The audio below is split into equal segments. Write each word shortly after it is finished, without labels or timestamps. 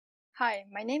Hi,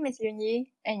 my name is Yunyi,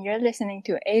 and you're listening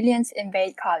to ALE-ians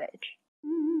Invade College.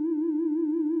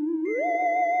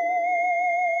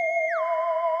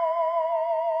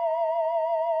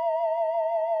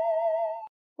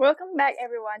 Welcome back,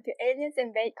 everyone, to ALE-ians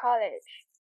Invade College.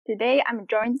 Today, I'm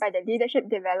joined by the Leadership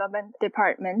Development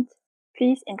Department.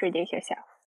 Please introduce yourself.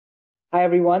 Hi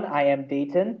everyone, I am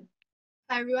Dayton.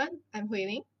 Hi everyone, I'm Hui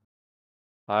Ling.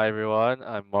 Hi everyone,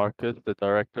 I'm Marcus, the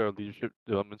Director of Leadership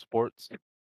Development Sports.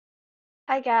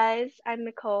 Hi guys, I'm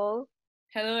Nicole.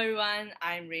 Hello everyone,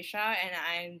 I'm Resha and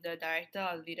I'm the Director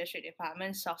of Leadership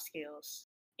Department Soft Skills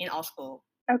in our school.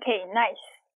 Okay, nice.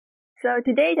 So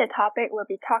today the topic we'll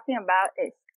be talking about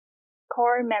is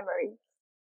core memories.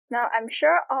 Now, I'm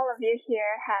sure all of you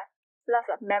here have lots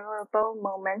of memorable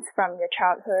moments from your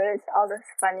childhoods, all those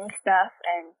funny stuff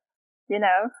and,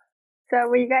 So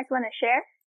what you guys want to share?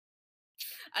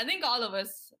 I think all of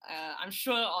us, I'm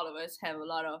sure all of us have a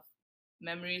lot of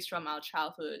memories from our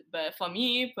childhood. But for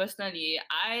me personally,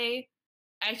 I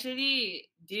actually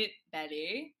did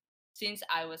ballet since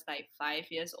I was like 5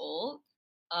 years old.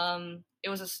 It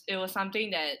was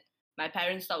something that my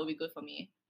parents thought would be good for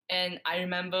me, and I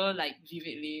remember like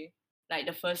vividly, like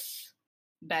the first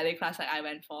ballet class that I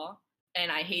went for,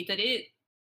 and I hated it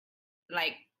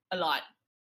like a lot.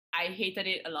 I hated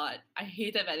it a lot. I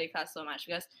hated ballet class so much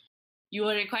because you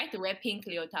were required to wear pink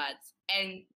leotards.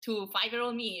 And to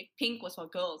 5-year-old me, pink was for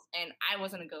girls. And I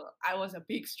wasn't a girl. I was a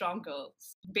big, strong girl.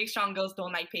 Big, strong girls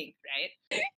don't like pink,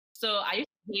 right? So I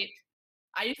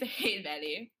used to hate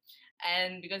ballet.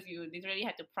 And because you literally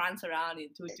had to prance around in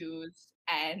tutus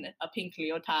and a pink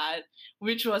leotard,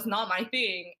 which was not my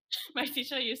thing. My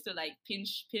teacher used to like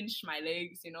pinch my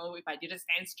legs, if I didn't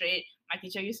stand straight. My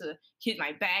teacher used to hit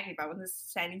my back if I wasn't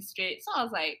standing straight. So I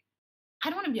was like, I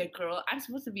don't want to be a girl. I'm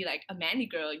supposed to be like a manly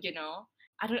girl,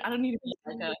 I don't need to be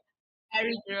like a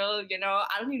hairy girl,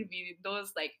 I don't need to be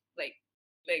those like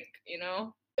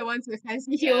The ones with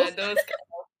fancy heels. those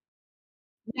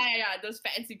those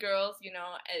fancy girls,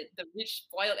 the rich,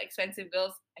 spoiled, expensive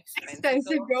girls.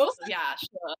 Expensive girls? Yeah,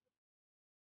 sure.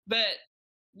 But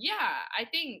yeah, I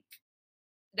think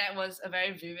that was a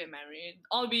very vivid memory,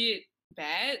 albeit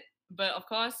bad, but of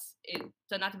course it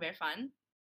turned out to be very fun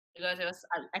because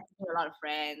I made a lot of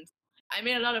friends. I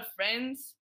made a lot of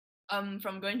friends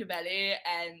from going to ballet,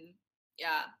 and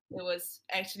yeah, it was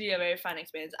actually a very fun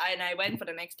experience. I went for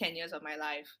the next 10 years of my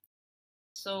life.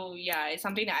 So yeah, it's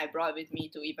something that I brought with me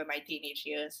to even my teenage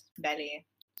years, ballet.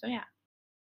 So yeah.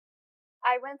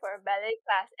 I went for a ballet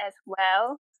class as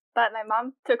well, but my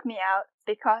mom took me out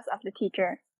because of the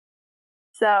teacher.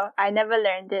 So I never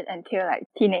learned it until like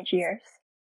teenage years.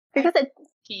 Because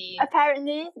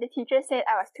apparently the teacher said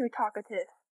I was too talkative.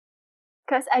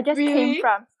 Because I just came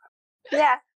from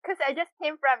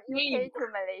UK to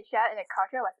Malaysia and the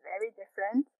culture was very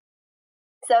different.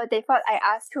 So they thought I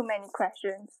asked too many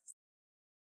questions.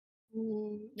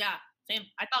 Yeah, same.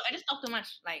 I just talk too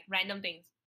much, like random things.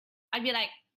 I'd be like,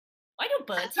 why do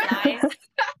birds fly?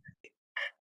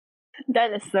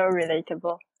 That is so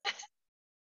relatable.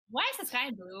 Why is the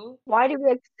sky blue? Why do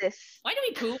we exist? Why do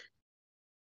we poop?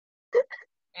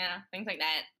 Yeah, things like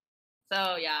that.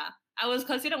 So yeah, I was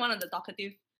considered one of the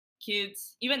talkative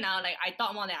kids. Even now, like I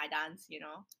talk more than I dance,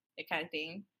 that kind of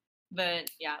thing.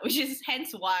 But yeah, which is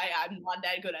hence why I'm not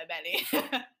that good at ballet.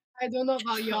 I don't know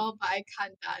about y'all, but I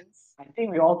can't dance. I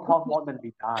think we all talk more than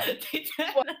we dance.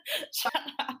 Shut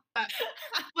up.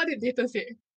 What did Dayton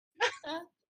say?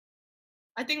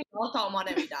 I think we all talk more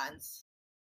than we dance.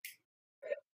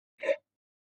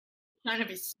 Trying to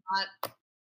be smart.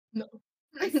 No.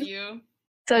 I see you.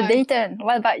 So Dayton,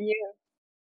 what about you?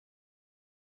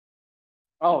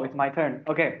 Oh, it's my turn.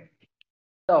 Okay.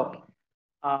 So,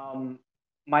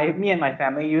 me and my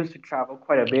family used to travel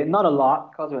quite a bit. Not a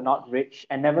lot because we're not rich,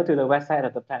 and never to the west side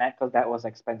of the planet because that was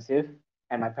expensive,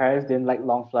 and my parents didn't like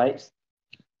long flights.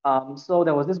 So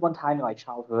there was this one time in my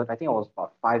childhood, I think I was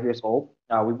about 5 years old.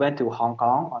 We went to Hong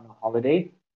Kong on a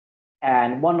holiday,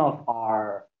 and one of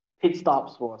our pit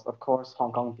stops was, of course,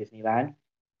 Hong Kong Disneyland.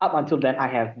 Up until then, I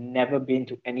have never been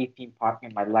to any theme park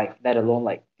in my life, let alone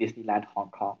like Disneyland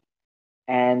Hong Kong.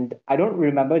 And I don't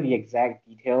remember the exact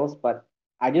details, but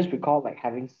I just recall like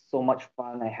having so much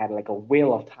fun. I had like a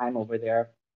whale of time over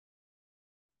there.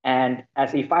 And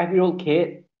as a 5-year-old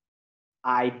kid,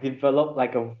 I developed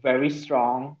like a very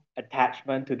strong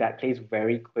attachment to that place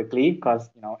very quickly because,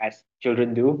 as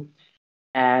children do.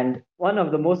 And one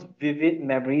of the most vivid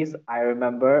memories I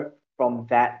remember from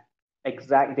that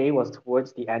exact day was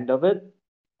towards the end of it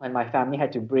when my family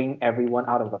had to bring everyone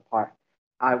out of the park.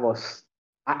 I was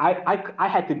I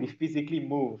had to be physically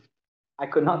moved. I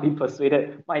could not be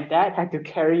persuaded. My dad had to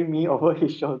carry me over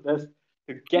his shoulders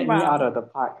to get me out Wow. of the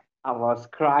park. I was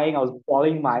crying, I was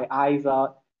bawling my eyes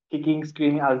out, kicking,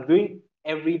 screaming. I was doing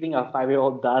everything a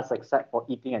 5-year-old does except for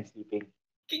eating and sleeping.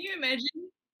 Can you imagine?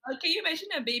 Can you imagine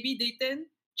a baby Dayton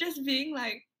just being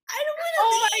like, I don't want to Oh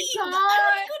my leave. I want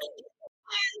god! to go to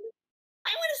Disneyland.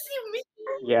 I want to see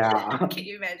Mickey. Yeah. Can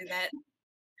you imagine that?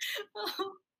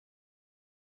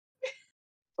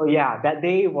 So yeah, that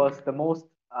day was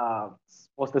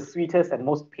was the sweetest and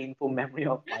most painful memory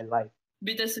of my life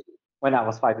Bittersweet. when I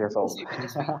was 5 years old.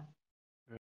 Bittersweet.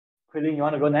 Quilling, you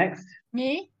want to go next?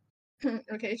 Me?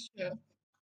 Okay, sure.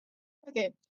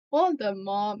 Okay, one of the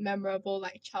more memorable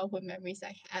like childhood memories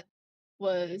I had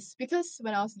was because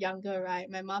when I was younger, right,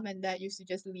 my mom and dad used to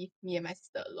just leave me and my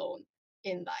sister alone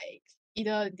in like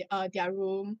either their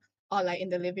room or like in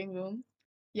the living room.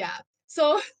 Yeah.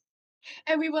 So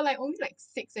and we were like only like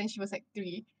 6 and she was like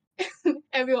 3.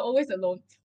 And we were always alone.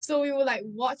 So we would like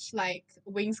watch like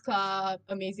Wings Club,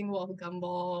 Amazing World of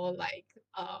Gumball, like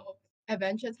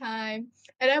Adventure Time.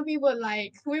 And then we would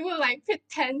like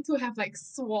pretend to have like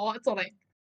swords or like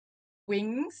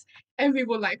wings and we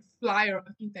would like fly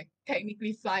around, like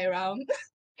technically fly around.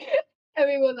 And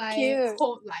we would like Cute.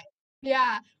 hold like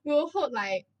we will hold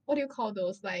like what do you call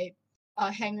those like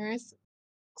hangers,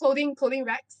 clothing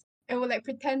racks, and we'll like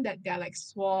pretend that they're like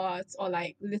swords or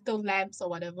like little lamps or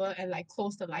whatever and like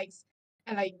close the lights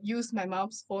and like use my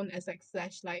mom's phone as like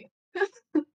flashlight.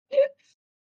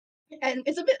 And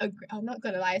it's a bit I'm not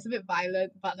gonna lie, it's a bit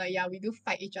violent, but like yeah, we do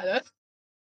fight each other.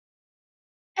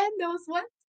 And there was one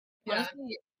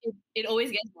Honestly, it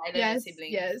always gets violent with yes,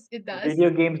 siblings. yes, it does. Video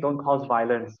games don't cause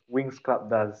violence. Wings Club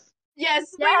does. Yes,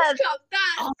 Wings Yes. Club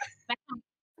does. Oh,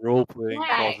 Role playing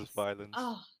Right. causes violence.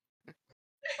 oh,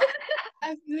 I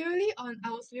was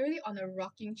literally on a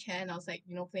rocking chair and I was like,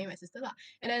 playing with my sister lah.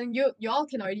 And then y'all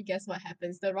can already guess what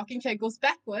happens. The rocking chair goes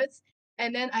backwards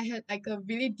and then I had like a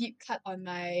really deep cut on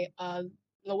my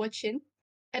lower chin.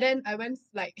 And then I went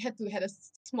like had a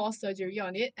small surgery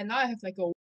on it and now I have like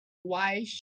a Y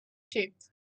shaped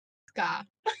scar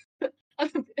on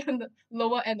the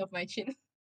lower end of my chin.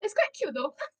 It's quite cute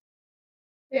though.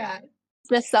 Yeah.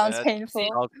 This sounds That painful.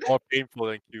 sounds more painful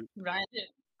than cute. right.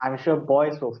 I'm sure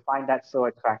boys will find that so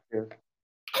attractive.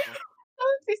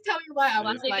 Please tell me why I was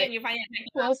Once again, like you find it.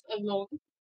 close alone.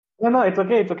 No, it's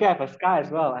okay. It's okay. I have a scar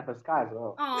as well. I have a scar as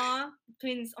well. Aw,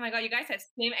 twins. Oh my god, you guys have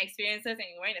same experiences and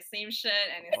you're wearing the same shirt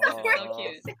and it's so Aw.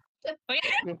 cute.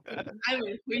 Okay, I'm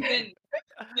with Quinton.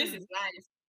 This is nice.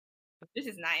 This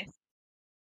is nice.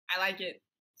 I like it.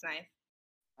 It's nice.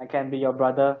 I can be your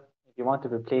brother if you want to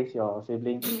replace your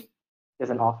sibling.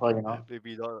 There's an offer, you know.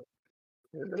 Maybe not.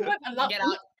 You weren't allowed Get to.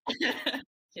 out.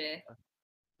 Okay.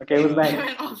 Okay, who's We next?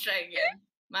 went off track again.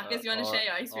 Marcus, you want to share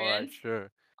your Alright, experience sure.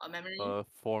 or memory?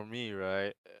 For me,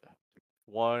 right,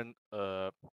 one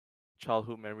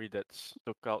childhood memory that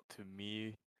stuck out to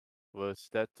me was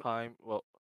that time. Well,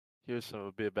 here's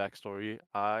a bit of backstory.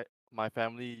 My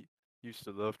family used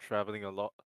to love traveling a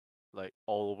lot, like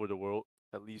all over the world.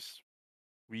 At least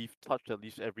we've touched at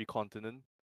least every continent,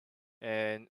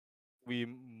 and we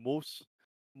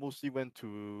mostly went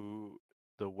to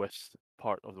the west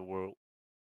part of the world.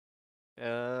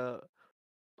 Uh,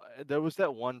 there was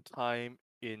that one time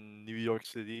in New York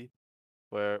City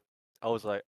where I was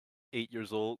like 8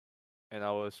 years old and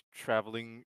I was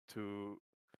traveling to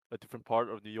a different part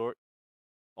of New York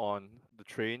on the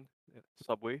train,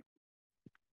 subway,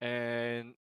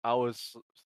 and I was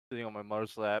sitting on my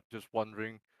mother's lap just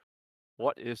wondering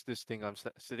what is this thing I'm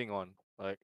sitting on?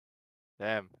 Like,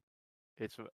 damn,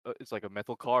 it's like a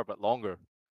metal car but longer.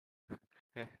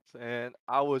 Yes, and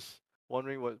I was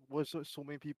wondering what was so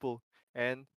many people,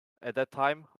 and at that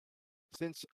time,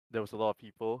 since there was a lot of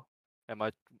people, and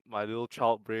my little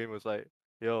child brain was like,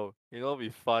 "Yo, it'll be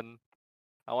fun.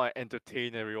 I want to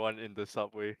entertain everyone in the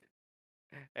subway."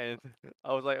 And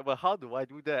I was like, "But how do I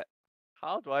do that?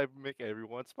 How do I make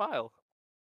everyone smile?"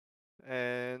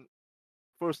 And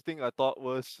first thing I thought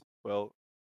was, well,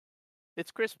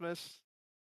 it's Christmas,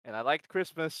 and I liked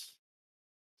Christmas,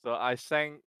 so I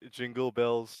sang Jingle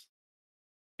Bells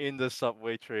in the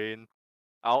subway train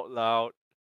out loud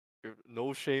with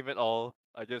no shame at all.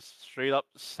 I just straight up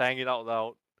sang it out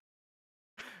loud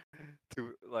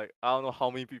to like I don't know how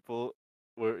many people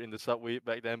were in the subway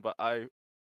back then, but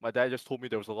my dad just told me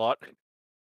there was a lot,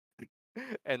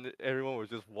 and everyone was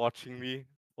just watching me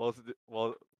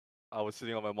while I was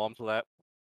sitting on my mom's lap.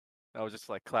 I was just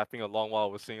like clapping along while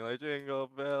I was singing like jingle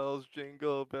bells,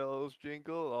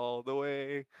 jingle all the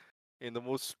way in the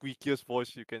most squeakiest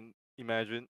voice you can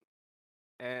imagine.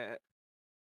 And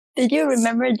Did you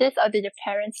remember this or did your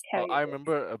parents tell you I this?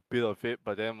 remember a bit of it,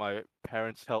 but then my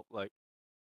parents helped like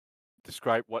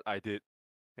describe what I did,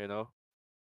 you know.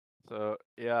 So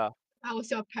yeah, I was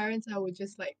your parents, I would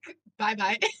just like bye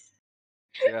bye.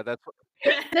 yeah, that's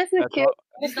That's a that's cute. what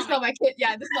This This is not not my kid.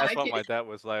 Yeah, this is not that's my what kid. my dad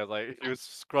was like. Like he was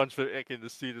scrunched back in the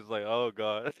seat. It's like, oh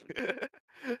god,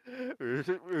 we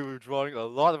were drawing a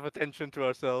lot of attention to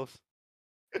ourselves.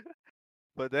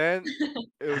 But then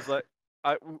it was like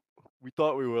we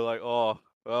thought we were like, oh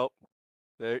well,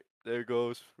 there it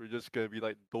goes. We're just gonna be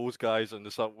like those guys on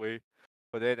the subway.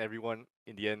 But then everyone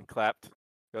in the end clapped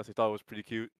because they thought it was pretty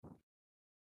cute.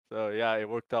 So yeah, it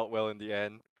worked out well in the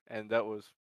end, and that was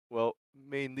well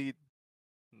mainly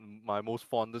my most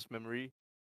fondest memory,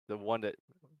 the one that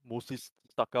mostly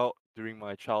stuck out during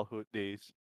my childhood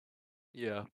days.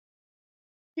 Yeah.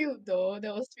 Cute though.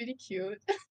 That was really cute.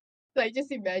 Like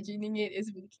just imagining it is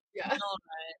really cute. Yeah. no,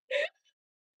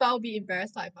 But I'll be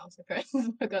embarrassed if I was a parent.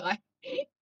 Not gonna lie.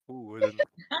 Who wouldn't?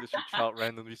 Just your child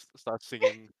randomly start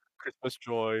singing Christmas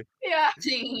Joy Yeah.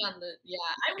 singing on the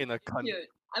I would in a find it cute.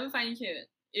 I would find it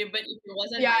cute. But if it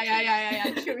wasn't Yeah, my yeah, kid, yeah,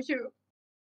 yeah, yeah. True, true.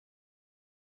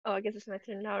 Oh, I guess it's my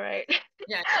turn now, right?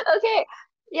 yeah, Okay.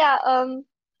 Yeah,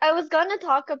 I was gonna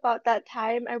talk about that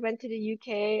time I went to the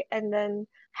UK and then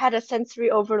had a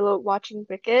sensory overload watching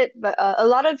cricket, but a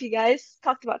lot of you guys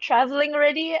talked about traveling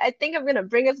already. I think I'm gonna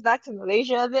bring us back to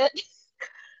Malaysia a bit.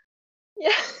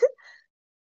 Yeah.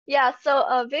 Yeah,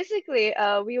 so basically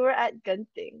we were at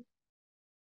Genting.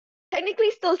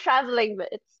 Technically still traveling, but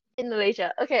it's in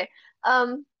Malaysia. Okay.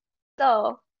 Um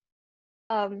so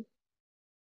um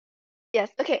yes,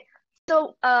 okay.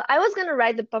 So I was gonna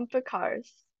ride the bumper cars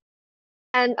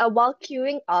and while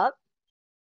queuing up,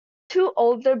 two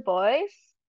older boys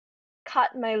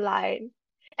cut my line.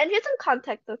 And here's some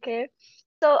context, okay?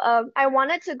 So I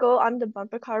wanted to go on the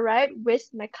bumper car ride with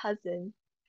my cousin.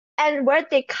 And where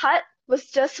they cut was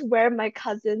just where my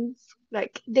cousins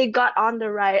like they got on the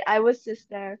ride. I was just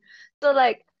there. So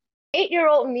like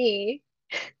 8-year-old me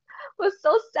was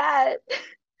so sad.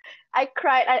 I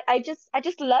cried. I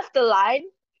just left the line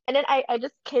and then I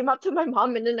just came up to my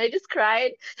mom and then I just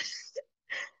cried.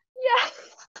 Yeah.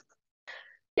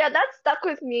 Yeah, that stuck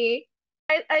with me.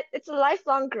 It's a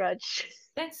lifelong grudge.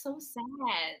 that's so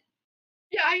sad.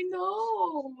 Yeah, I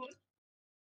know.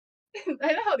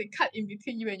 I know how they cut in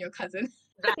between you and your cousin.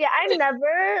 Yeah, I'm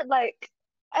never like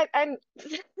I'm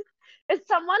if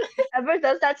someone ever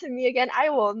does that to me again, I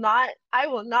will not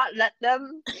let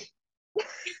them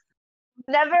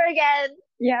never again.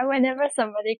 Yeah, whenever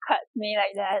somebody cuts me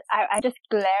like that, I just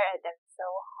glare at them so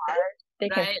hard they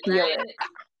can Right, feel right. it.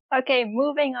 Okay,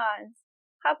 moving on.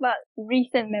 How about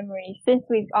recent memories? Since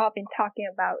we've all been talking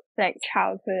about like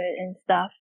childhood and stuff,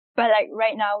 but like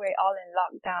right now we're all in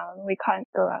lockdown. We can't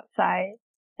go outside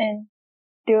and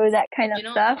do that kind of You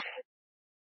know, stuff.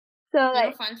 So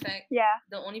like, fun fact. yeah,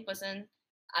 The only person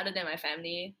other than my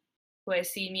family who has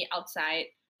seen me outside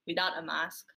without a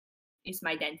mask is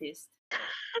my dentist.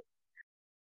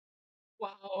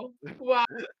 Wow. Wow.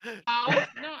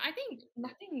 No, I think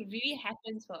nothing really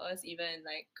happens for us even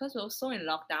like because we're so in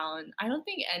lockdown. I don't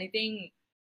think anything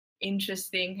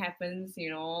interesting happens.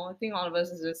 I think all of us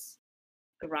is just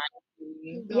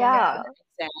grinding. Yeah.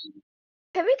 Exam.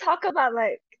 Can we talk about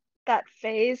like that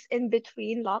phase in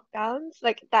between lockdowns?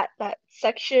 Like that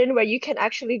section where you can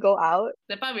actually go out?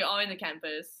 The part we're all in the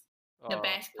campus. The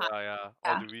best part, Yeah. Or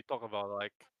Yeah. do we talk about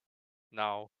like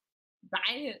now,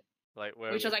 right? like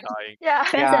where Which we're was like dying? Yeah.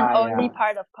 best and Yeah, only yeah.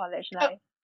 part of college life.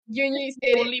 Uni said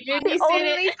it. Only part. Uni The said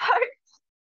it. only part.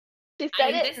 She said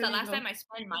it. That's the Really last though. time I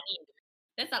spent money.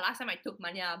 That's the last time I took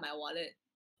money out of my wallet.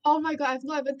 Oh my god, I've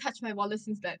not even touched my wallet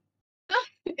since then.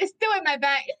 It's still in my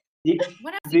bag. The,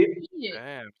 What else the, did you eat?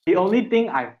 Damn. the only thing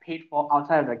I paid for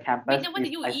outside of the Wait, campus then what is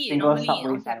did you a eat single normally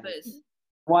Subway on sandwich. campus?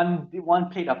 One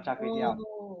plate of char kway teow.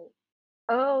 Oh,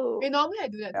 Oh. Wait, normally I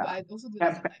do that too. Yeah. I also do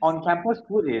that sometimes. On campus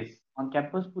food is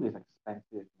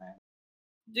expensive, man.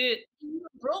 dude, if you're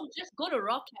broke, just go to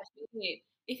Rock Cafe.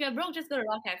 If you're broke, just go to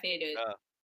Rock Cafe, dude. Yeah.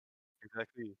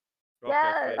 Exactly. Rock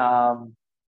Yes. Cafe.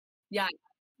 Yeah,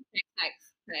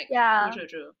 facts. Yeah.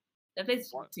 True. That place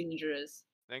is What? dangerous.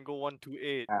 Then go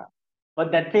 128. Yeah.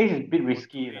 But that place is a bit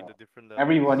risky, 128, though. the different levels.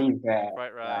 Everybody is there.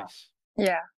 Fried Yeah. rice.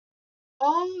 Yeah.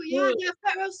 Oh yeah, Dude. yeah,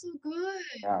 fried rice so good.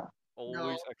 Yeah.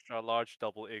 Always extra large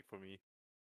double egg for me.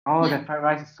 Oh, the fried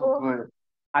rice is so Oh. good.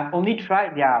 I've only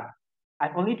tried their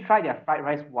fried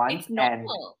rice once, It's and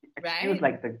normal, excuse right?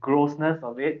 like the grossness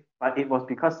of it, but it was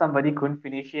because somebody couldn't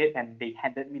finish it and they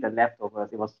handed me the leftovers.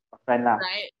 It was a friend lah.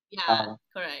 Right? Yeah, Um,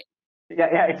 correct.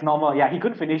 yeah, it's normal. Yeah, he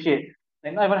couldn't finish it.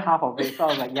 Like not even half of it. So I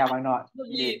was like, yeah, why not?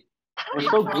 Eat it. It was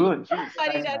so good. Jesus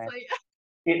Funny, Christ, that's man. funny.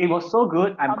 It was so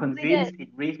good. I'm Probably convinced did. it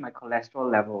raised my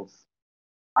cholesterol levels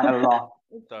by a lot.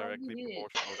 It directly probably did.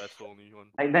 proportional. That's the only one.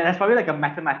 Like there's probably like a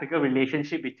mathematical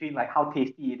relationship between like how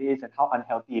tasty it is and how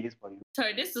unhealthy it is for you.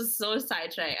 Sorry, this is so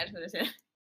sidetracked. I don't understand.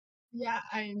 Yeah,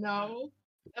 I know.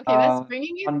 Okay, let's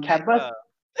bringing it On back. campus.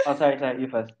 Oh, sorry, you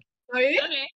first. Sorry?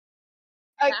 Okay.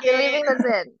 You're Okay. leaving us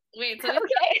in. Wait, so this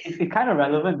Okay. It's kind of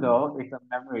relevant though. It's a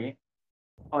memory.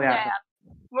 Oh yeah. Yeah.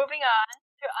 Moving on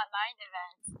to online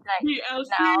events, like DLC.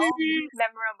 now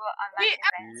memorable online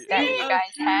events that you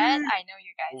guys had. I know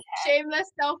you guys had.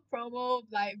 Shameless self promo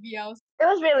like VLC. It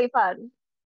was really fun.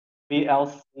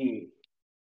 VLC.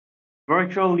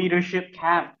 Virtual Leadership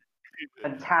Camp. Just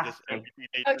Fantastic. everything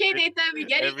they Okay, did. Nathan, we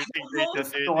get it. Everything The they host- The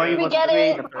just did. story We was get great.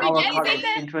 it. The We power get it, card was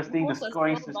Nathan. interesting. The Rules was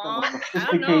scoring so system long. was I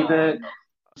don't know. sophisticated.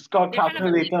 The score They kind of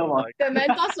calculator was. Like, The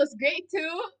mentors was great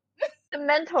too. The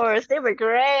mentors, they were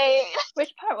great.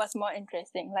 Which part was more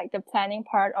interesting, like the planning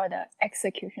part or the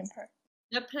execution part?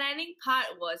 The planning part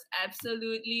was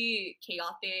absolutely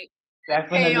chaotic.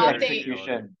 Definitely Chaotic.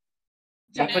 execution.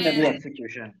 Definitely And-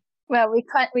 execution. Well,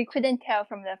 we couldn't tell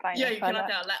from the final Yeah, you cannot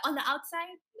product. tell. Like on the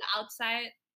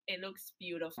outside it looks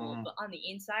beautiful, Mhm. but on the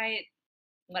inside,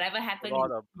 whatever a happened.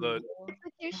 lot of blood.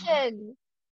 Execution.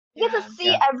 You get Yeah. to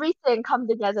see everything come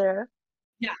together.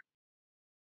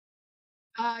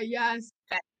 Yes.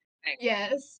 Fact.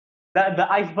 Yes. The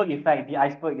iceberg effect. The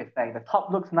iceberg effect. The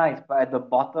top looks nice, but at the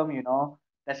bottom,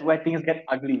 that's where things get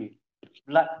ugly.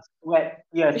 Blood, sweat,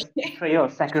 tears, betrayal,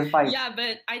 sacrifice. Yeah,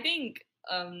 but I think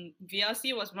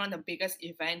VLC was one of the biggest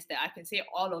events that I can say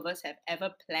all of us have ever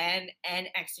planned and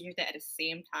executed at the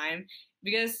same time.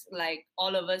 Because like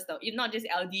all of us, though, if not just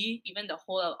LD, even the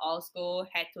whole of all school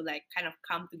had to like kind of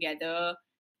come together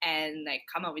and like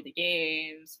come up with the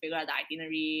games, figure out the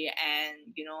itinerary, and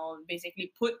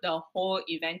basically put the whole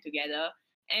event together.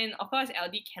 And of course,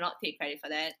 LD cannot take credit for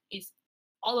that. It's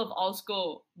all of all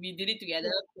school. We did it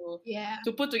together Yeah.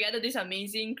 to put together this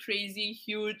amazing, crazy,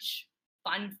 huge,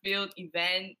 fun-filled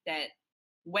event that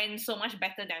went so much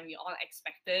better than we all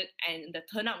expected, and the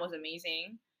turnout was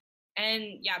amazing. And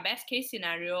yeah, best case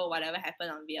scenario, whatever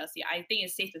happened on VLC, I think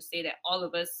it's safe to say that all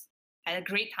of us had a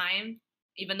great time,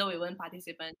 even though we weren't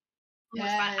participants. It was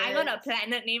fun. I got a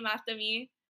planet named after me.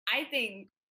 I think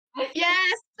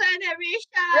Yes, Planet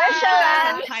Risha. that's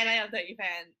Risha. the highlight of the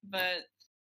event. But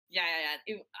yeah.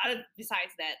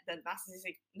 Besides that, the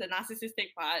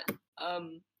narcissistic part,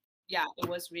 it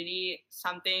was really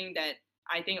something that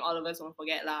I think all of us won't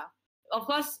forget lah. Of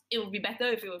course, it would be better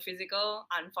if it were physical.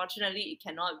 Unfortunately, it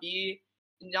cannot be.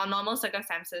 In your normal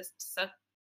circumstances,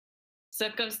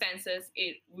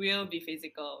 it will be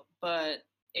physical, but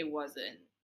it wasn't.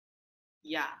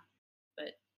 Yeah,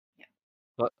 but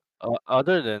But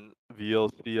other than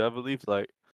VLC, I believe like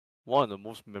one of the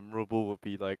most memorable would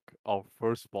be like our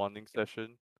first bonding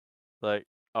session. Like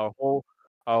our whole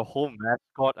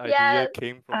mascot idea Yes.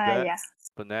 came from that Yeah.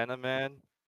 Banana Man.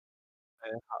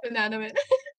 Banana Man.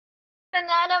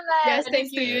 Banana Man. Yes,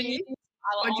 thank Credits you, to Uni,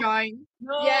 our for drawing.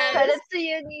 No. Yes. Credits to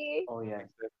Uni. Oh yes.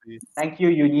 Exactly. Thank you,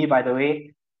 Uni, by the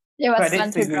way. It was Credits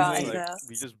fun to to draw Uni. as Like well.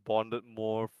 we just bonded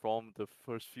more from the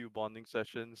first few bonding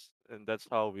sessions, and that's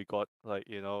how we got like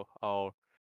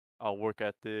our work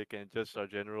ethic and just our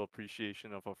general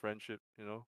appreciation of our friendship.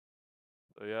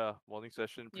 So yeah, bonding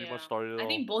session pretty much started it I all.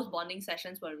 think both bonding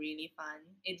sessions were really fun.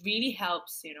 It really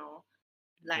helps,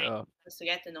 like Yeah. us to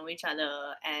get to know each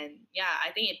other, and yeah,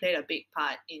 I think it played a big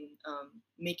part in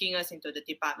making us into the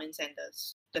departments and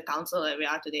the council that we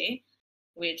are today,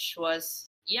 which was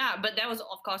but that was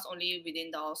of course only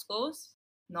within the all schools.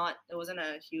 It wasn't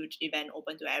a huge event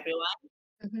open to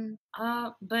everyone.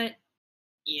 But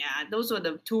yeah, those were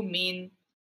the two main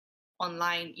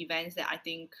online events that I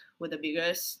think were the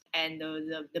biggest and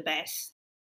the best.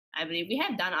 I believe we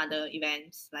have done other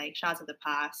events like Shouts of the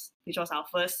Past, which was our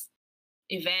first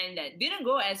event that didn't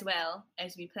go as well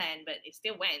as we planned, but it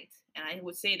still went. And I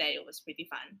would say that it was pretty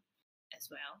fun as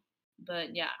well.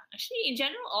 But yeah, actually, in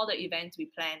general, all the events we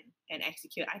plan and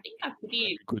execute, I think are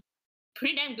pretty Good.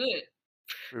 pretty damn good.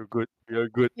 We're good. We are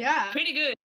good. Yeah. Pretty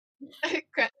good.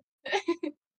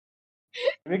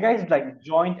 Have you guys like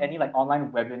joined any like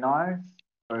online webinars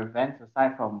or events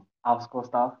aside from our school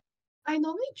stuff? I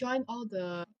normally join all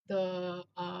the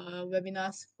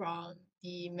webinars from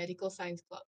the medical science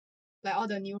club, like all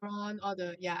the neuron, all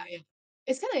the yeah.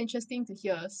 It's kind of interesting to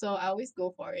hear, so I always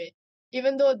go for it,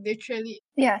 even though literally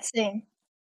Yeah, same.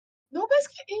 no, but it's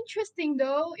quite interesting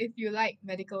though if you like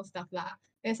medical stuff lah.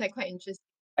 It's like quite interesting.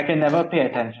 I can never pay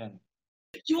attention.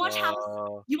 You watch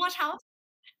House? You watch House?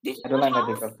 Did you I don't watch like House?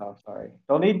 medical stuff, sorry.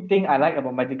 The only thing I like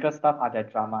about medical stuff are their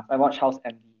dramas. I watch House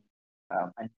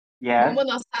MD. Yes.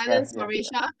 Moment of silence for yes.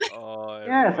 Risha. Oh,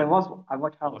 Yes, everyone I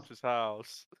watch House. watches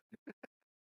House.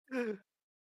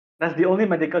 That's the only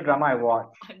medical drama I watch.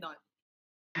 I'm not.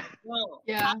 No.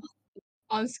 Yeah,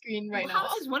 on screen right now.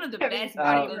 House is one of the Having best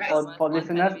cardiac medical arrest. dramas For on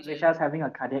listeners, television. Lisha's having a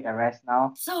cardiac arrest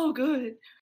now. So good.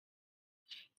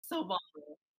 So bomb.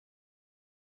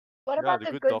 What Yeah, about the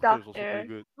the Good Good Doctor is also Doctor? pretty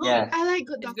good. Yes, I like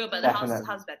Good It's Doctor. good, but the house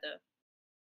definitely. is better.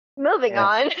 Moving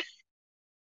Yes. on.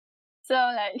 So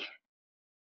like,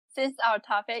 since our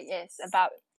topic is about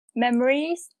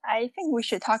memories, I think we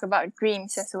should talk about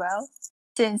dreams as well,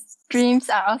 since dreams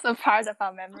are also part of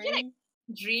our memory.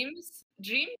 Dreams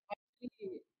actually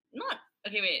not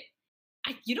okay. Wait,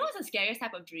 you know what's the scariest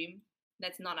type of dream?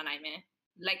 That's not a nightmare.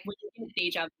 Like when you get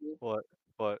deja vu. What?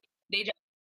 What? Deja.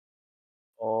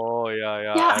 Oh yeah,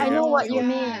 yeah. Yeah, I I get know what what you you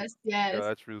mean. Yes, yes. Yeah,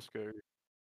 that's real scary.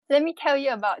 Let me tell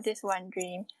you about this one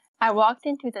dream. I walked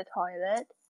into the toilet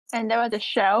and there was a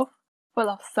shelf full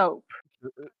of soap.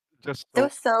 Just There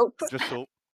was soap. soap. Just soap.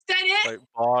 Is that it? Like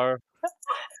bar.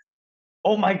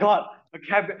 Oh my god, the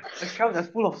shelf that's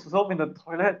full of soap in the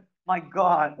toilet. My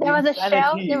god, There was a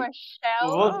shelf. insanity. There were The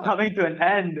shelves. world's coming to an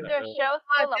end. There were shelves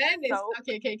full of Then it's soap,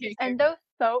 okay. and those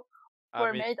soap I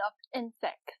were mean, made of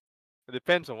insects. it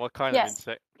depends on what kind of Yes.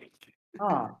 insect.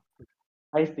 Ah,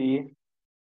 I see.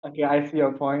 Okay, I see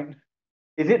your point.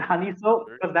 Is it honey soap?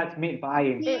 Because that's made by.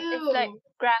 It's like Ew.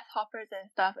 grasshoppers and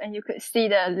stuff, and you could see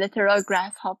the literal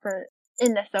grasshopper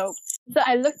in the soap. So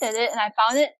I looked at it and I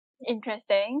found it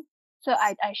interesting. So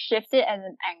I shifted at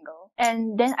an angle,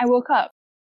 and then I woke up,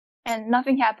 and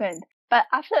nothing happened. But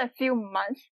after a few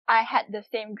months, I had the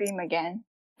same dream again.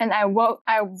 And I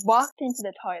walked into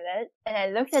the toilet and I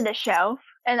looked at the shelf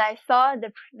and I saw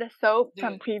the soap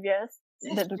from Dude, the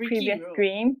that's freaky, previous bro.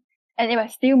 dream, and it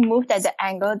was still moved at the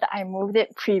angle that I moved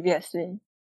it previously.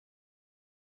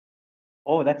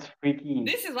 Oh, that's freaky.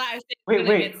 This is why I said Wait,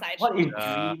 gonna get wait. What if sideshow.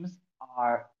 Yeah. dreams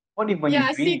are? What if when Yeah,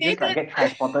 you dream, see, you just like Nathan- get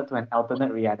transported to an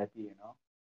alternate reality, you know?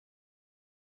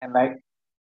 And like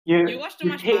You watch too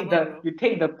much take Marvel, bro. you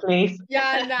take the place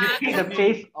Yeah, you nah. take the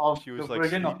place of She the was like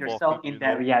version of sleepwalking, yourself in you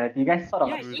that know? reality. You guys sort of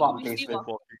Yeah, like you swap be places.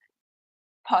 sleepwalking.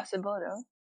 Possible though.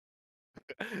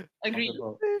 Agree.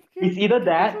 Possible. It's either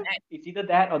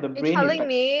that or the You're brain is telling like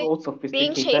me so being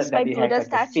sophisticated chased by that they have Buddha like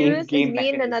the same statues is game me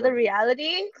in mechanism. another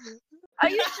reality? Are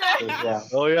you sure? Yeah.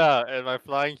 Oh yeah, and my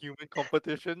flying human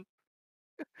competition.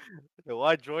 So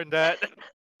I joined that.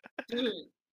 Dude,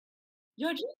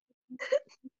 your dreams,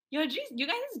 you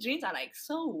guys' dreams are like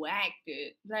so whack,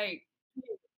 dude. Like,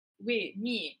 wait,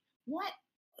 me, what?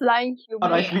 Flying How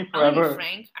do I human. Okay, sleep I'm gonna be forever?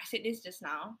 frank. I said this just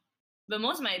now, but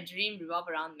most of my dream revolve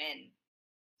around men,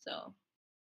 so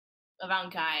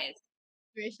around guys.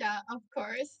 Risha, of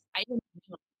course. I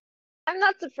I'm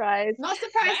not surprised. Not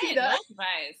surprised right, either. no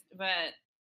surprise, but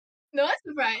Not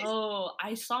surprised. oh,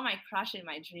 I saw my crush in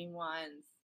my dream once,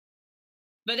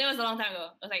 but that was a long time ago.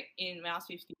 It was like when I was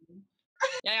 15.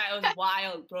 Yeah, it was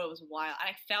wild, bro. It was wild. I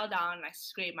like fell down and I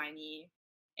scraped my knee,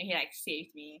 and he like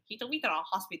saved me. He took me to the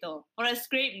hospital for a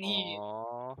scraped knee.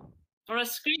 Aww. For a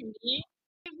scraped knee.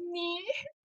 Me.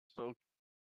 So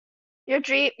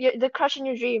The crush in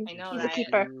your dream. I know, He's a right?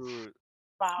 keeper. cute.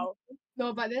 Wow.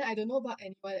 No, but then I don't know about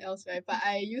anyone else, right? But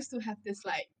I used to have this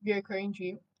like reoccurring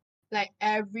dream. Like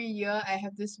every year I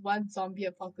have this one zombie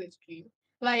apocalypse dream.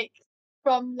 Like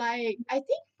from like I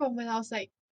think from when I was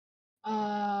like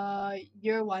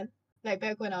year one, like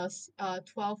back when I was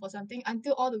 12 or something,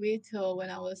 until all the way till when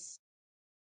I was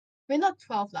not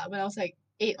 12 lah, when I was like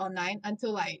 8 or 9,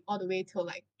 until like all the way till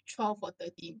like 12 or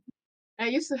 13. I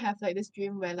used to have like this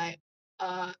dream where like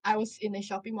I was in a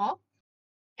shopping mall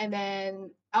and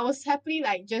then I was happily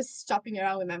like just shopping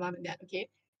around with my mom and dad, okay?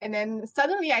 And then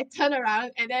suddenly I turn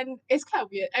around and then it's quite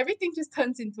weird. Everything just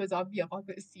turns into a zombie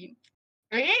apocalypse scene.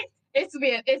 Okay? It's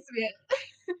weird.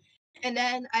 And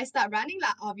then I start running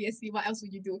lah, obviously. What else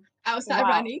would you do? I will start Wow.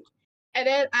 running. And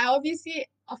then I obviously,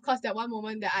 of course, that one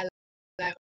moment that I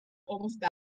like almost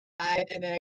died and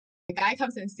then a guy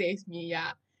comes and saves me,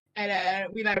 yeah. And then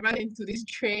we like run into this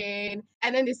train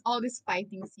and then there's all this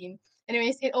fighting scene.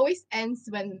 Anyways, it always ends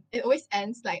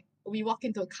like we walk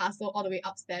into a castle all the way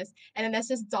upstairs and then there's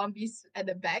just zombies at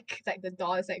the back, like the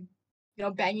door is like, you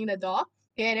know, banging the door.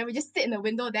 Okay, and then we just sit in the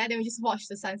window there, then we just watch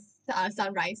the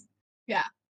sunrise. Yeah.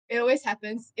 It always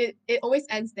happens. It always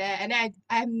ends there. And then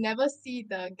I have never seen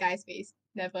the guy's face.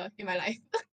 Never in my life.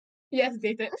 Yes,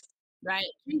 dated. Right.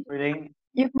 Reading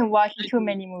You've been watching too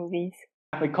many movies.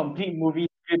 a complete movie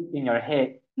script in your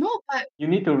head. No, but You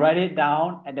need to write it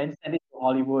down and then send it to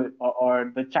Hollywood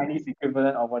or the Chinese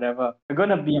equivalent or whatever. You're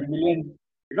gonna be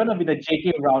the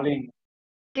J.K. Rowling.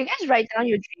 Do you guys write down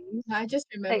your dreams? I just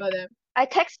remember them. I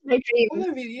text my dreams.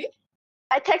 Oh, really?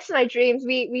 I text my dreams.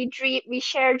 We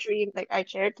share dreams. Like I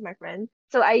share it to my friend.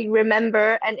 So I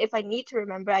remember, and if I need to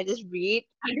remember, I just read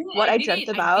what I dreamt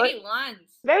I about. did it once.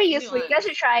 Very I did it useful. You guys once.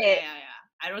 should try it. Yeah.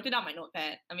 I wrote it on my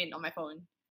notepad. I mean, on my phone.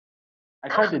 I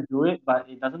tried to do it, but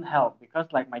it doesn't help because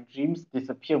like my dreams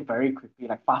disappear very quickly,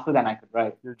 like faster than I could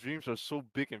write. Your dreams are so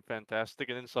big and fantastic,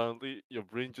 and then suddenly your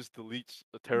brain just deletes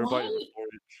a terabyte of Right?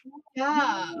 storage.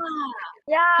 Yeah.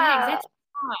 Yeah, Yeah. exactly.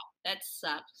 That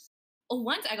sucks. Oh,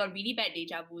 once I got really bad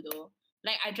deja vu though.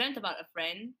 Like I dreamt about a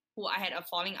friend who I had a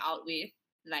falling out with.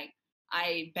 Like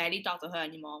I barely talk to her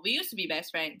anymore. We used to be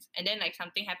best friends, and then like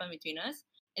something happened between us,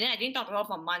 and then I didn't talk to her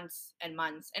for months and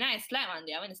months. And then I slept one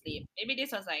day. I went to sleep. Maybe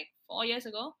this was like 4 years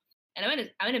ago, and I went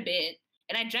to bed,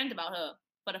 and I dreamt about her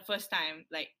for the first time,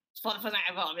 like for the first time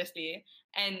ever, obviously.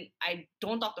 And I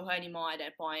don't talk to her anymore at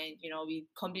that point. You know, we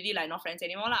completely like not friends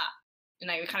anymore lah. And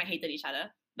like we kind of hated each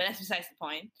other. But that's besides the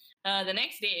point. The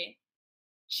next day,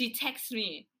 she texts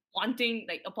me wanting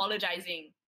like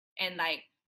apologizing and like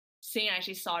saying like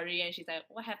she's sorry, and she's like,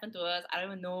 "What happened to us? I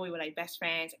don't even know. We were like best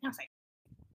friends." And I was like,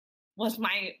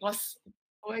 "Was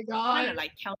Oh my trying to god.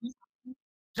 like tell me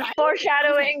something?"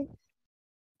 Foreshadowing.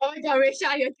 Oh my god,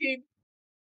 Rachel, your dream.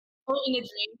 Oh, in a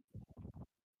dream.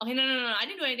 Okay, no. I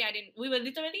didn't do anything. We were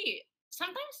literally.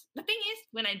 Sometimes the thing is,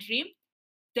 when I dream,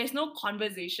 there's no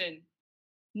conversation.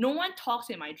 No one talks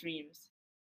in my dreams.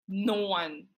 No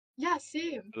one. Yeah,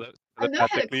 same. Tele- I've never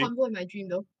had a telepathically. convo in my dream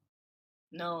though.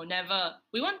 No, never.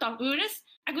 We weren't talking. We were just.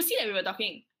 I could see that we were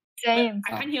talking. Same.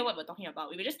 But I can't hear what we're talking about.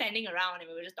 We were just standing around and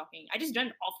we were just talking. I just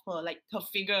dreamt of her, like her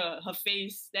figure, her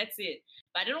face. That's it.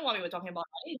 But I don't know what we were talking about.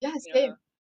 Yeah, same.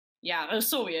 Yeah, it was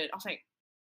so weird. I was like,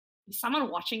 is someone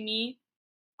watching me?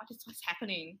 What's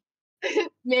happening?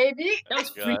 Maybe. That was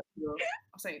God. freaky. Bro.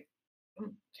 I was like,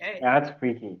 okay. Yeah, that's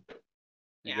freaky. You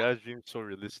Yeah. guys dream so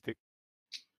realistic.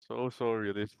 So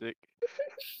realistic.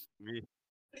 Me.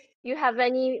 You have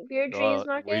any weird dreams,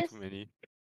 God, way Marcus? too many.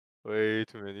 Way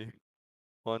too many.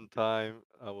 One time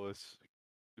I was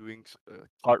doing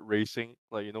kart racing,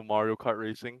 like you know Mario Kart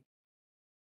racing,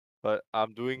 but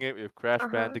I'm doing it with Crash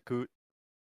Uh-huh. Bandicoot,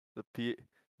 the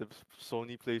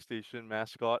Sony PlayStation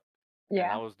mascot, and I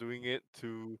Yeah. was doing it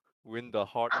to win the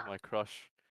heart of my crush,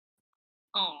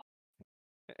 Oh,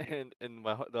 and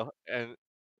and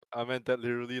I meant that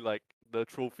literally, like the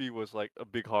trophy was like a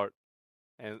big heart,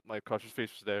 and my crush's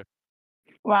face was there.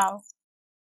 Wow.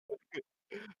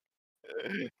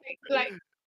 Like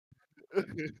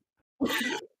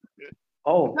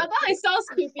Oh, now it sounds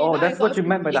creepy. oh, Now it that's what sounds you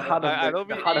meant by creepy. the heart of I don't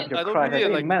the mean heart of your I don't crush. mean I it thought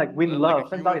you like meant like win like a love.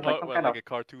 Turns out human it's like heart, some but kind like of a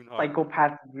cartoon heart.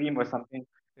 psychopath dream or something.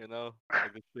 You know,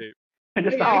 like the shape. It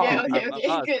just Okay, sounds okay, creepy. okay, I'm okay.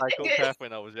 not a Good. psychopath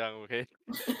when I was young, okay?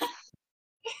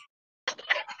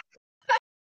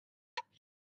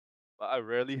 But I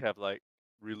rarely have like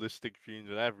realistic dreams.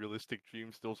 When I have realistic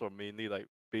dreams, those are mainly like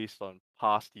based on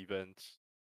past events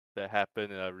that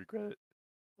happened and I regret it.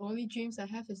 Only dreams I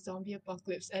have is zombie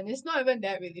apocalypse, and it's not even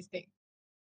that realistic.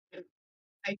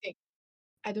 I think.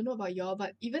 I don't know about y'all,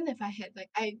 but even if I had like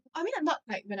I mean I'm not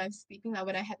like when I'm sleeping, like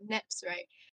when I had naps, right?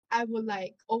 I would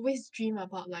like always dream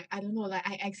about like I don't know, like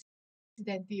I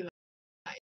accidentally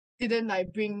like didn't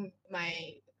like bring my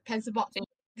pencil box, Same.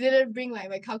 didn't bring like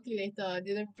my calculator,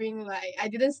 didn't bring like I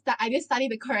didn't study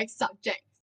the correct subject.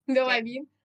 You know what I Same. mean?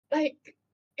 Like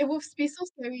it would be so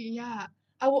scary, yeah.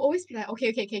 I will always be like,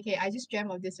 okay, I just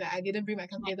dreamt of this, right? I didn't bring my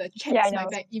calculator. Checks Yeah, I my know.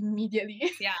 bag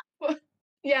immediately. Yeah.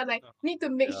 Yeah, like Oh, need to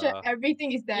make sure yeah,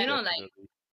 everything is there. You know, like definitely.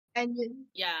 And then,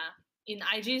 yeah, in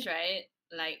IGs, right?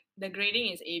 Like the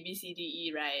grading is A B C D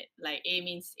E, right? Like A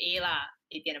means A lah,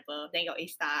 80 and above. Then you got A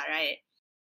star, right?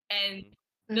 And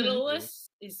Mm. the mhm,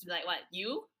 lowest is like what?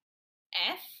 U,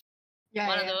 F, yeah,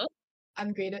 one yeah, of yeah, those.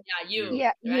 ungraded. Yeah, You. U,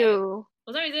 Yeah, right? you.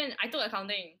 For some reason, I took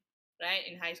accounting, right,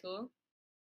 in high school.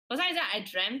 For some reason, I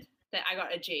dreamt that I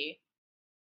got a J.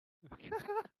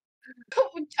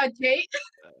 A J?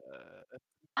 Uh,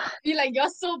 Be like, you're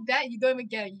so bad, you don't even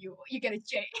get a U. You get a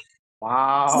J.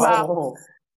 Wow.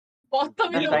 Bottom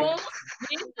in That's the like world.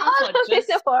 J stands for In the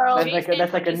just world. J stands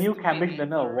that's for like a just new stupid, Cambridge man,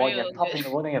 Learner for Award. You real. have top in the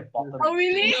world and you have bottom. Oh,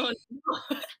 really? No,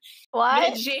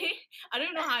 What? the J. I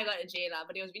don't know how I got a J lah,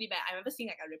 but it was really bad. I remember seeing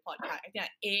like a report card. I think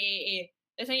like A.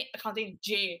 There's any accounting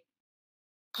J.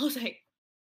 I was like,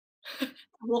 I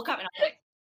woke up and I was like,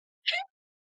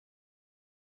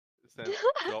 Sense,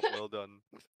 job well done.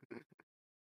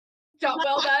 Job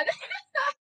well done.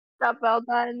 Job well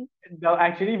done. They'll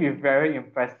actually be very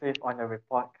impressive on the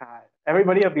report card.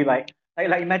 Everybody will be like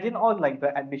imagine all like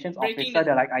the admissions breaking officer. the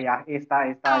They're like, ah yeah, A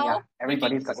star, A star, yeah. Ow.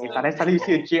 Everybody's got A star. system. Then suddenly you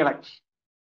see a J, like,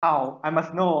 how? I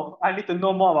must know. I need to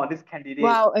know more about this candidate.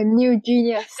 Wow, a new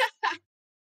genius.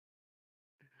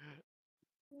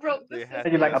 broke the They had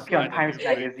Then you like to appear on sign a Times new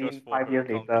brain just Magazine for 5 years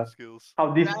her accounting later. skills.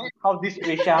 How this Right. how this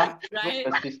Risha broke Right.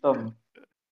 the system.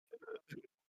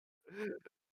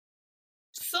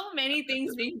 So many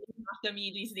things being named after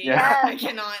me these days. Yeah. I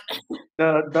cannot.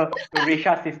 The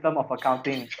Risha system of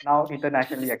accounting, now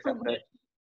internationally So accepted. much.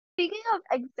 Speaking of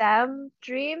exam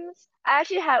dreams, I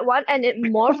actually had one and it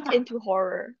morphed into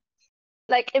horror.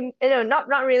 Like, not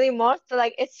really morphed, but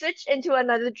like it switched into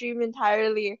another dream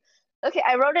entirely. Okay,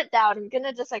 I wrote it down. I'm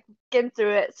gonna just like skim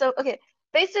through it. So, okay,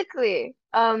 basically,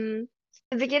 the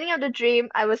beginning of the dream,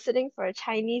 I was sitting for a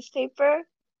Chinese paper.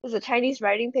 It was a Chinese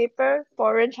writing paper,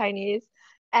 foreign Chinese,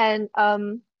 and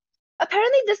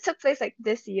apparently this took place like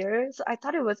this year. So I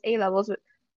thought it was A levels, but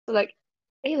so like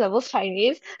A levels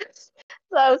Chinese.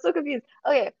 So I was so confused.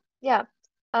 Okay, yeah.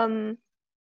 Um,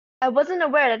 I wasn't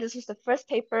aware that this was the first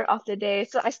paper of the day,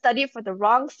 so I studied for the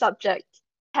wrong subject,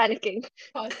 panicking.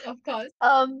 Of course.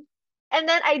 And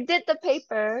then I did the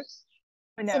paper,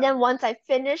 Oh, no. and then once I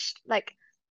finished like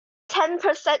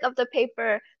 10% of the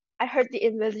paper, I heard the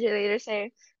invigilator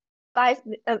say,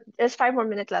 there's 5 more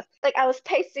minutes left. Like I was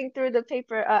pacing through the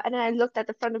paper, and then I looked at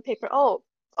the front of the paper. Oh,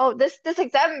 this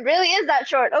exam really is that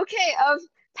short. Okay,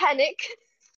 panic.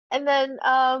 And then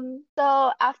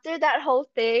so after that whole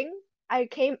thing, I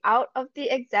came out of the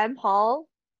exam hall,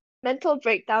 mental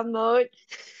breakdown mode.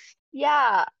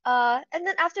 Yeah, and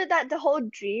then after that, the whole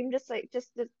dream just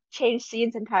changed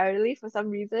scenes entirely for some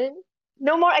reason.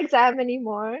 No more exam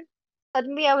anymore.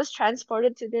 Suddenly, I was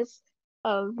transported to this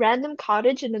random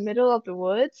cottage in the middle of the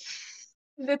woods.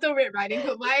 Little Red Riding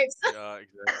Hood vibes. Yeah,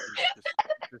 exactly.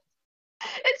 Just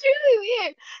It's really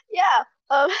weird. Yeah.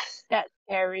 That's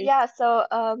scary. Yeah. So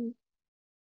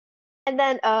and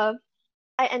then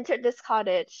I entered this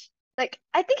cottage. Like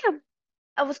I think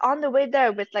I was on the way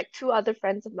there with like two other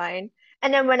friends of mine,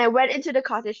 and then when I went into the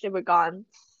cottage, they were gone.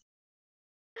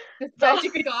 It's So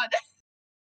magically gone.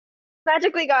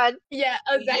 magically gone. Yeah,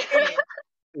 exactly.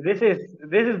 This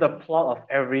is the plot of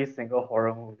every single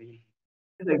horror movie.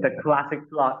 It's like the classic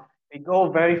plot. They go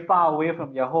very far away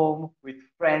from your home with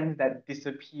friends that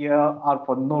disappear out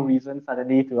for no reason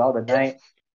suddenly throughout the night.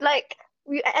 Like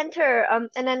we enter and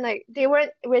then like they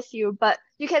weren't with you, but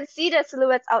you can see the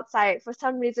silhouettes outside. For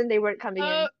some reason, they weren't coming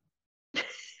in.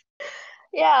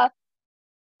 Yeah,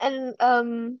 and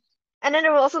and then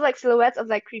there were also like silhouettes of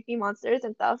like creepy monsters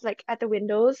and stuff like at the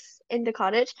windows in the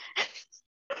cottage.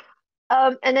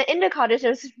 And then in the cottage there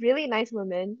was this really nice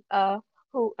woman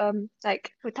who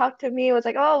talked to me, was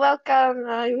like, "Oh, welcome.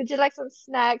 Would you like some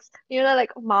snacks?" You know,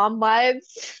 like mom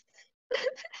vibes.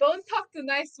 Don't talk to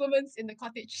nice women in the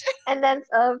cottage. And then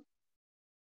and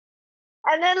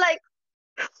then like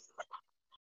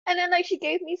and then like she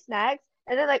gave me snacks,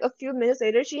 and then like a few minutes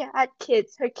later she had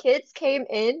kids. Her kids came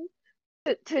in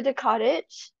to the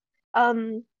cottage.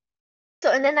 Um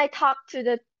so and then I talked to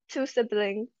the two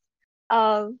siblings.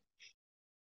 Um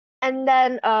and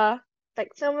then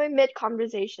like somewhere mid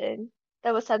conversation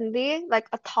there was suddenly like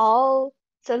a tall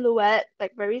silhouette,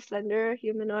 like very slender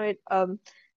humanoid,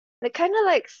 like kind of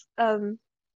like Slenderman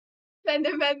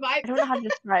I vibes. don't know how to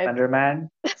describe. Slenderman.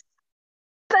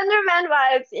 Slenderman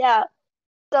vibes, yeah.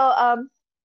 So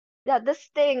yeah, this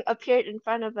thing appeared in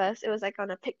front of us. It was like on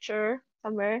a picture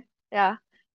somewhere. Yeah.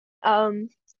 Um,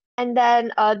 and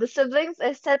then the siblings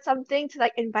said something to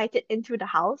like invite it into the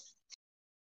house.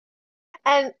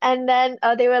 And then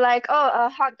they were like, "Oh,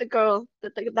 haunt the girl,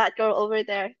 that girl over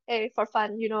there, hey, for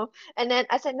fun, you know." And then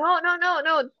I said, "No, no, no,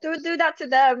 no, do that to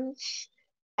them."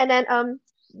 And then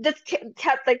this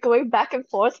kept like going back and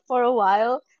forth for a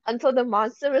while until the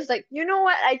monster was like, "You know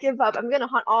what? I give up. I'm gonna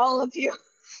haunt all of you."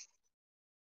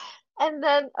 And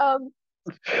then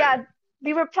yeah,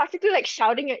 we were practically like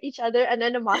shouting at each other, and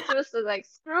then the monster was like,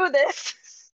 "Screw this."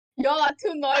 Y'all are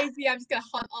too noisy. I'm just gonna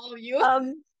haunt all of you.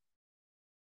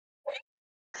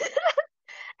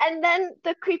 And then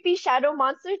the creepy shadow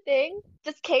monster thing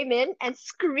just came in and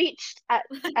screeched at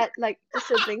like the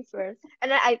siblings first,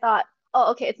 and then I thought,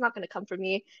 "Oh, okay, it's not gonna come for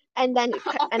me," and then Of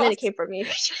and then it course. came for me.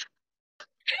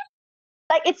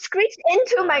 Like it screeched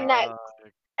into my neck,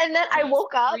 and then I That's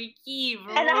woke up freaky,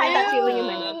 bro. and I had that feeling in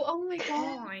my neck. Ew, oh my Oh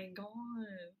god. my god.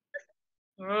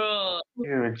 Bro.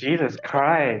 Ew, Jesus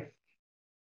Christ.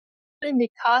 And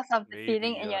because of the maybe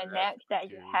feeling in your that's neck that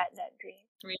you scary. had that dream.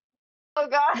 Oh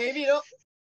gosh, Maybe you don't.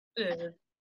 Ugh.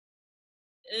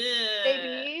 Ugh.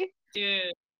 maybe Dude.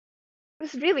 it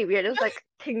was really weird. It was like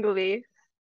tingly.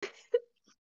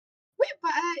 Wait,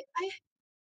 but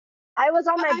I was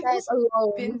on but my I've bed also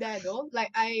alone. been there though.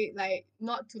 Like I like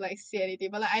not to like say anything,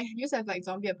 but like I used to have like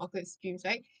zombie apocalypse dreams,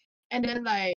 right? And then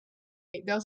like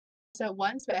there was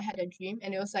once where I had a dream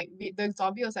and it was like the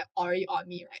zombie was like already on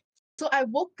me, right? So I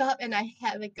woke up and I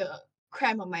had like a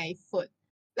cramp on my foot.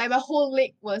 Like my whole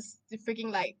leg was freaking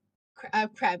like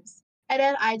cramps. And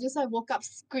then I just like woke up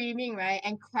screaming, right,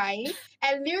 and crying.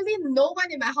 And literally no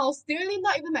one in my house, literally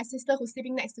not even my sister who's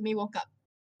sleeping next to me woke up.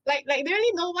 Like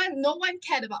literally no one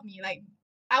cared about me. Like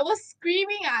I was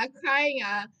screaming, crying,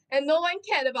 and no one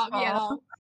cared about me at Aw. all.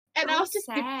 And I How was just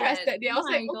depressed sad. that day. I Oh was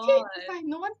like, my okay, God. fine,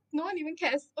 no one even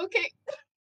cares. Okay.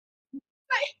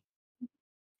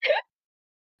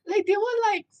 Like they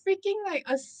were like freaking like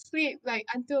asleep like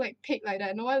until like pig like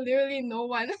that. No one.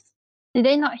 Did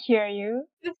they not hear you?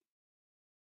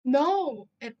 No,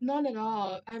 not at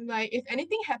all. I'm like, if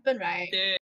anything happened, right?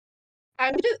 Dude.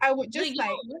 I would No, just you know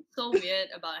like, what's so weird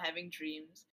about having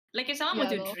dreams? Like if someone yeah,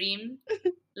 were to lor. dream,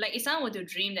 like if someone were to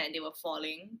dream that they were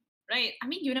falling, right? I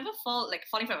mean, you never fall like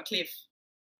falling from a cliff,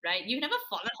 right? You've never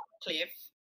fallen from a cliff,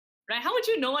 right? How would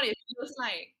you know what it feels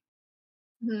like?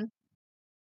 Mhm.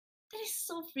 That is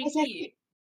so Exactly. freaky.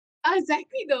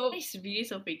 Exactly though. That is really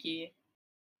so freaky.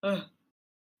 Ugh,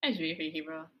 that's really freaky,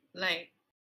 bro. Like,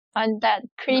 On that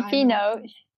I creepy know. note,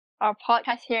 our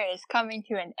podcast here is coming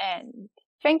to an end.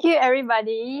 Thank you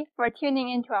everybody for tuning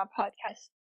into our podcast.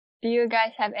 Do you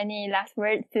guys have any last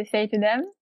words to say to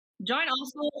them? join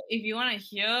also if you want to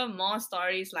hear more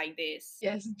stories like this.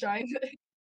 Yes, join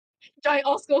join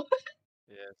all school.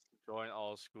 Yes, join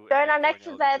our school Join and our then next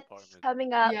join the event department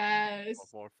coming up. Yes.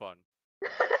 for more fun.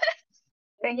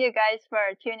 Thank you guys for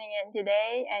tuning in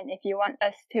today. And if you want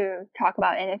us to talk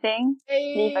about anything,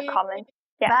 leave a Hey. comment.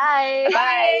 Yeah. Bye.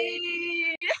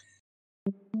 Bye.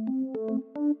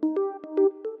 Bye.